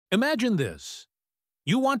Imagine this.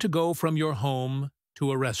 You want to go from your home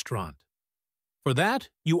to a restaurant. For that,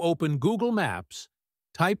 you open Google Maps,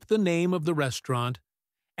 type the name of the restaurant,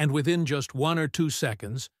 and within just 1 or 2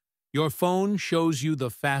 seconds, your phone shows you the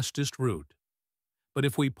fastest route. But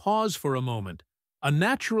if we pause for a moment, a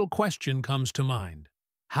natural question comes to mind.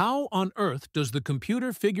 How on earth does the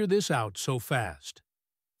computer figure this out so fast?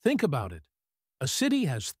 Think about it. A city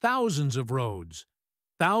has thousands of roads,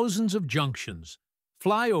 thousands of junctions,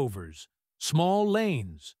 flyovers, small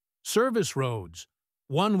lanes, service roads,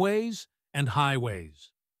 one-ways, and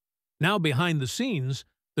highways. Now, behind the scenes,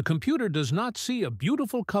 the computer does not see a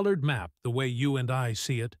beautiful colored map the way you and I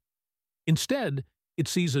see it. Instead, it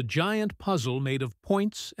sees a giant puzzle made of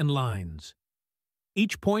points and lines.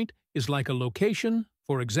 Each point is like a location,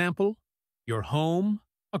 for example, your home,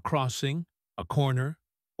 a crossing, a corner,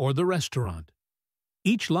 or the restaurant.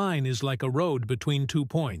 Each line is like a road between 2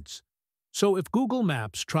 points. So if Google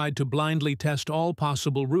Maps tried to blindly test all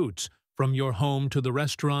possible routes from your home to the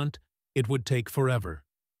restaurant, it would take forever.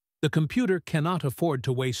 The computer cannot afford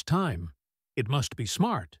to waste time. It must be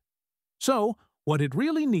smart. So, what it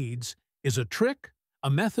really needs is a trick, a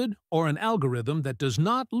method, or an algorithm that does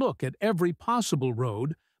not look at every possible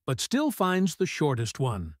road but still finds the shortest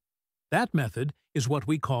one. That method is what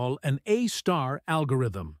we call an A-star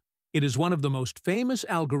algorithm. It is one of the most famous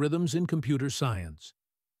algorithms in computer science.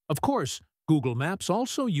 Of course, Google Maps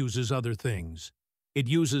also uses other things. It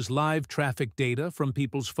uses live traffic data from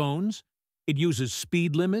people's phones. It uses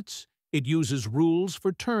speed limits. It uses rules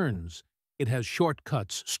for turns. It has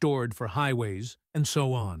shortcuts stored for highways, and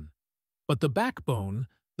so on. But the backbone,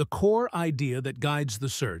 the core idea that guides the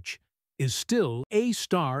search, is still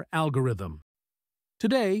A-star algorithm.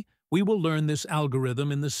 Today, we will learn this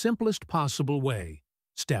algorithm in the simplest possible way,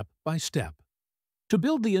 step by step. To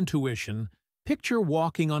build the intuition, picture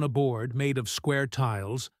walking on a board made of square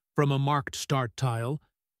tiles from a marked start tile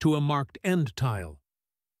to a marked end tile.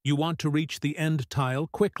 You want to reach the end tile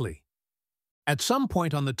quickly. At some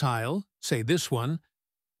point on the tile, say this one,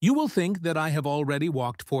 you will think that I have already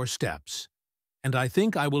walked 4 steps, and I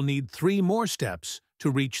think I will need 3 more steps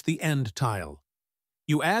to reach the end tile.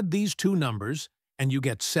 You add these 2 numbers, and you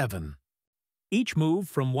get 7. Each move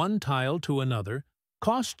from one tile to another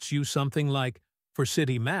costs you something like, for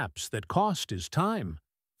city maps, that cost is time.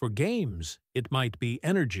 For games, it might be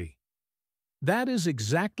energy. That is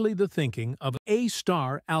exactly the thinking of an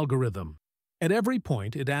A-star algorithm. At every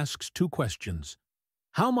point, it asks 2 questions.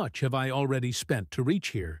 How much have I already spent to reach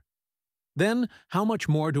here? Then, how much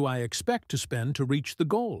more do I expect to spend to reach the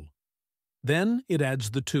goal? Then it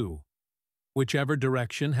adds the 2. Whichever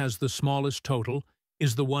direction has the smallest total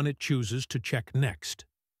is the one it chooses to check next.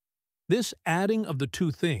 This adding of the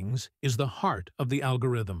 2 things is the heart of the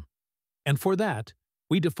algorithm. And for that,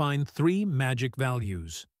 we define 3 magic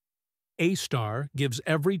values. A-star gives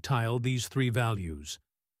every tile these 3 values,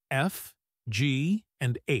 F, G,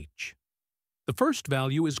 and H. The first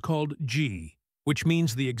value is called G, which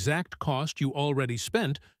means the exact cost you already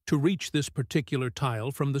spent to reach this particular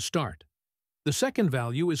tile from the start. The second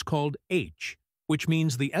value is called H, which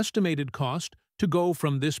means the estimated cost to go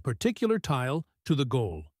from this particular tile to the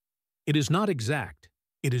goal. It is not exact.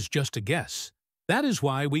 It is just a guess. That is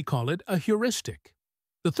why we call it a heuristic.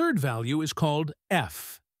 The third value is called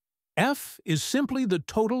F. F is simply the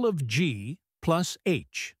total of G plus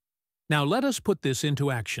H. Now let us put this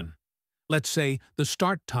into action. Let's say the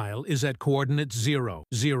start tile is at coordinate 0,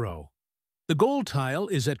 0. The goal tile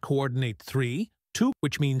is at coordinate 3, 2,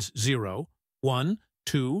 which means 0, 1,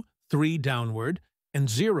 2, 3 downward, and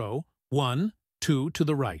 0, 1, 2 to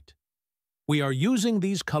the right. We are using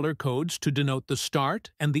these color codes to denote the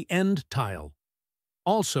start and the end tile.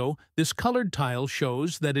 Also, this colored tile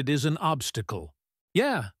shows that it is an obstacle.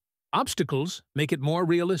 Yeah, obstacles make it more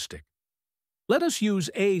realistic. Let us use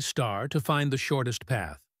A-star to find the shortest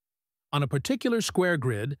path. On a particular square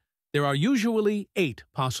grid, there are usually 8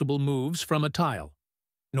 possible moves from a tile: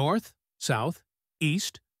 north, south,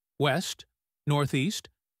 east, west, northeast,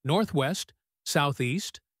 northwest,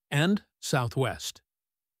 southeast, and southwest.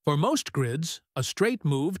 For most grids, a straight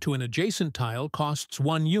move to an adjacent tile costs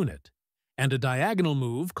 1 unit, and a diagonal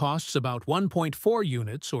move costs about 1.4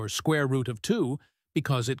 units, or square root of 2,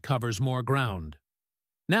 because it covers more ground.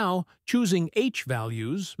 Now, choosing H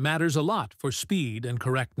values matters a lot for speed and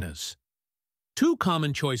correctness. 2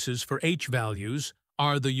 common choices for H values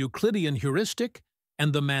are the Euclidean heuristic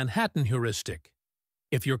and the Manhattan heuristic.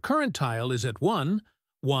 If your current tile is at 1,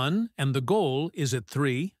 1, and the goal is at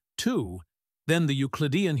 3, 2, then the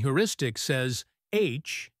Euclidean heuristic says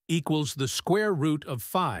H equals the square root of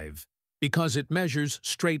 5 because it measures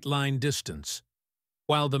straight line distance,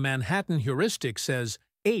 while the Manhattan heuristic says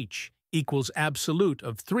H equals absolute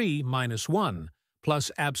of 3 minus 1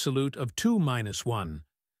 plus absolute of 2 minus 1,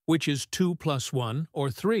 which is 2 plus 1,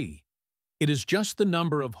 or 3. It is just the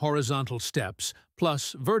number of horizontal steps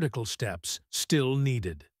plus vertical steps still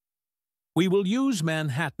needed. We will use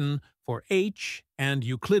Manhattan for H and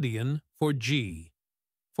Euclidean for G.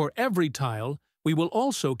 For every tile, we will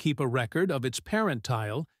also keep a record of its parent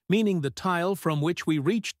tile, meaning the tile from which we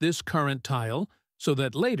reached this current tile, so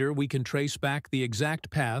that later we can trace back the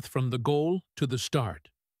exact path from the goal to the start.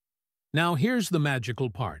 Now here's the magical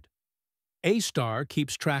part. A star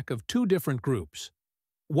keeps track of two different groups.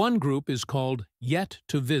 One group is called Yet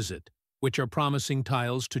to Visit, which are promising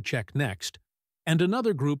tiles to check next, and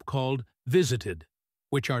another group called Visited,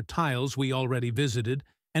 which are tiles we already visited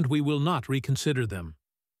and we will not reconsider them.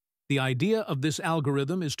 The idea of this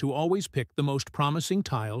algorithm is to always pick the most promising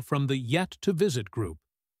tile from the Yet to Visit group,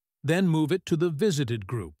 then move it to the Visited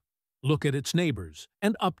group, look at its neighbors,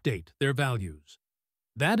 and update their values.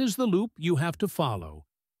 That is the loop you have to follow,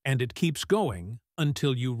 and it keeps going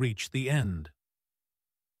until you reach the end.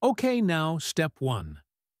 Okay, now step 1.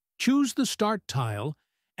 Choose the Start tile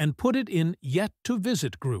and put it in Yet to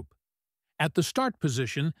Visit group. At the start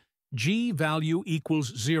position, G value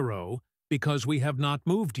equals 0 because we have not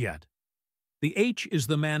moved yet. The H is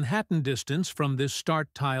the Manhattan distance from this start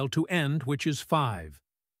tile to end, which is 5.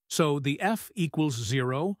 So the F equals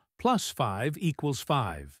 0 plus 5 equals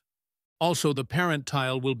 5. Also, the parent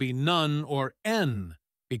tile will be none or N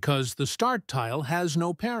because the start tile has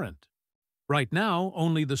no parent. Right now,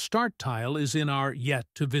 only the start tile is in our Yet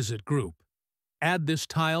to Visit group. Add this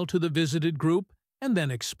tile to the Visited group and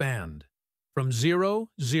then expand. From 0,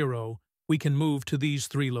 0, we can move to these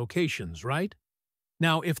three locations, right?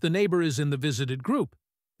 Now, if the neighbor is in the Visited group,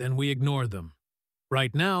 then we ignore them.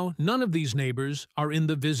 Right now, none of these neighbors are in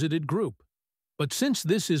the Visited group. But since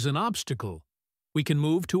this is an obstacle, we can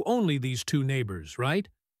move to only these two neighbors, right?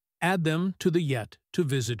 Add them to the Yet to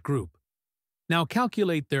Visit group. Now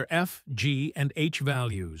calculate their F, G, and H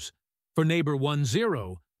values. For neighbor 1,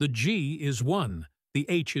 0, the G is 1, the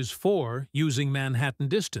H is 4 using Manhattan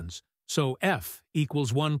distance, so F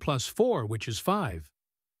equals 1 plus 4, which is 5.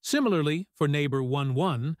 Similarly, for neighbor 1,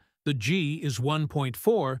 1, the G is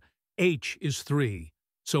 1.4, H is 3,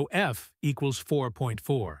 so F equals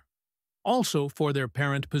 4.4. Also, for their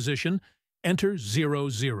parent position, enter 0,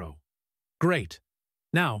 0. Great!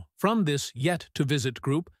 Now, from this Yet to Visit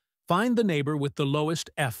group, find the neighbor with the lowest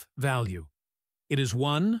F value. It is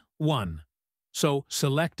 1, 1. So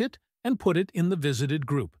select it and put it in the Visited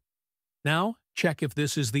group. Now, check if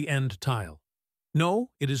this is the end tile. No,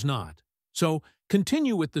 it is not. So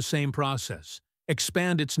continue with the same process.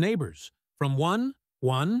 Expand its neighbors. From 1,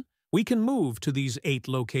 1, we can move to these 8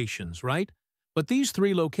 locations, right? But these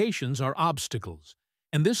 3 locations are obstacles,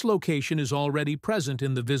 and this location is already present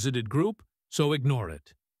in the Visited group, so ignore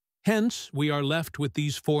it. Hence, we are left with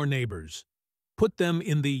these 4 neighbors. Put them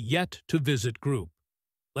in the Yet to Visit group.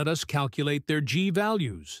 Let us calculate their G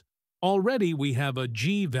values. Already we have a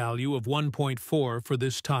G value of 1.4 for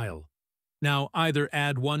this tile. Now either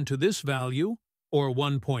add 1 to this value, or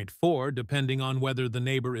 1.4 depending on whether the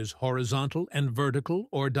neighbor is horizontal and vertical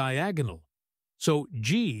or diagonal. So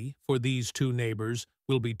G for these 2 neighbors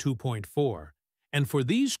will be 2.4, and for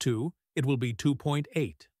these 2 it will be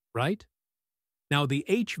 2.8, right? Now the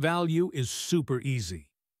H value is super easy.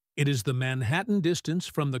 It is the Manhattan distance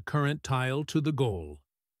from the current tile to the goal.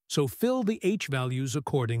 So fill the H values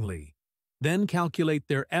accordingly. Then calculate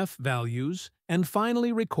their F values and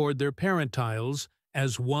finally record their parent tiles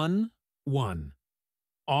as 1, 1.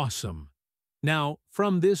 Awesome! Now,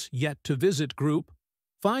 from this Yet to Visit group,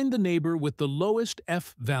 find the neighbor with the lowest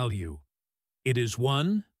F value. It is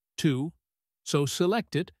 1, 2, so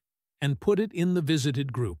select it and put it in the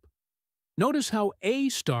Visited group. Notice how A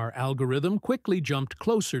star algorithm quickly jumped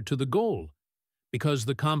closer to the goal, because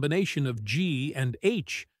the combination of G and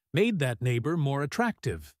H made that neighbor more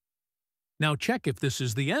attractive. Now check if this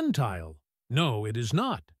is the end tile. No, it is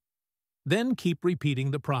not. Then keep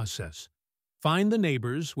repeating the process. Find the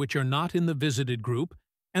neighbors which are not in the Visited group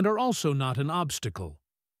and are also not an obstacle.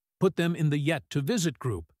 Put them in the Yet to Visit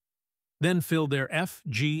group. Then fill their F,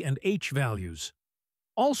 G, and H values.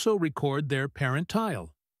 Also record their parent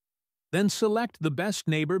tile. Then select the best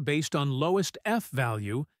neighbor based on lowest F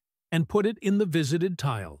value and put it in the Visited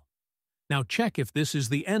tile. Now check if this is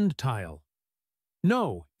the end tile.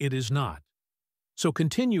 No, it is not. So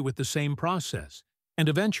continue with the same process, and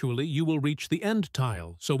eventually you will reach the end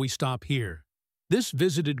tile, so we stop here. This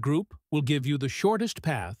Visited group will give you the shortest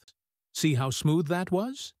path. See how smooth that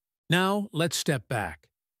was? Now let's step back.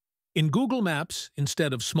 In Google Maps,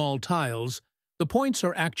 instead of small tiles, the points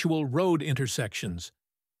are actual road intersections,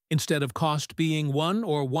 Instead of cost being 1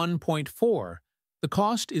 or 1.4, the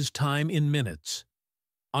cost is time in minutes.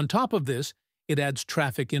 On top of this, it adds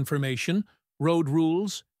traffic information, road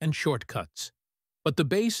rules, and shortcuts. But the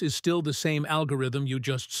base is still the same algorithm you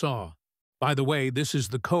just saw. By the way, this is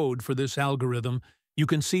the code for this algorithm. You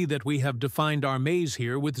can see that we have defined our maze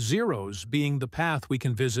here with zeros being the path we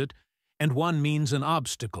can visit, and 1 means an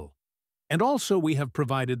obstacle. And also we have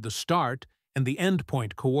provided the start and the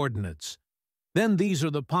endpoint coordinates. Then these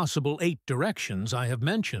are the possible 8 directions I have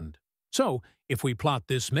mentioned. So, if we plot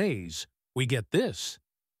this maze, we get this.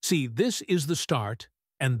 See, this is the start,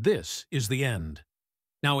 and this is the end.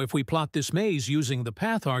 Now, if we plot this maze using the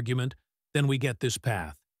path argument, then we get this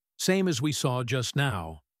path, same as we saw just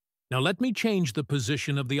now. Now let me change the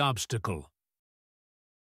position of the obstacle.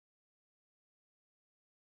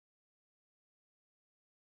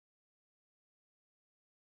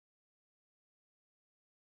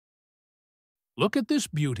 Look at this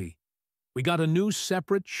beauty. We got a new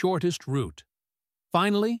separate shortest route.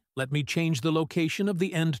 Finally, let me change the location of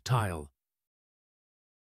the end tile.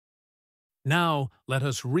 Now, let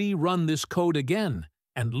us rerun this code again,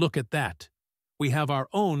 and look at that. We have our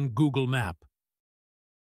own Google map.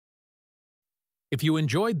 If you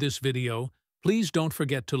enjoyed this video, please don't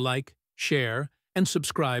forget to like, share, and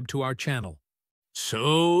subscribe to our channel.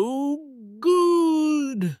 So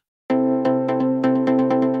good!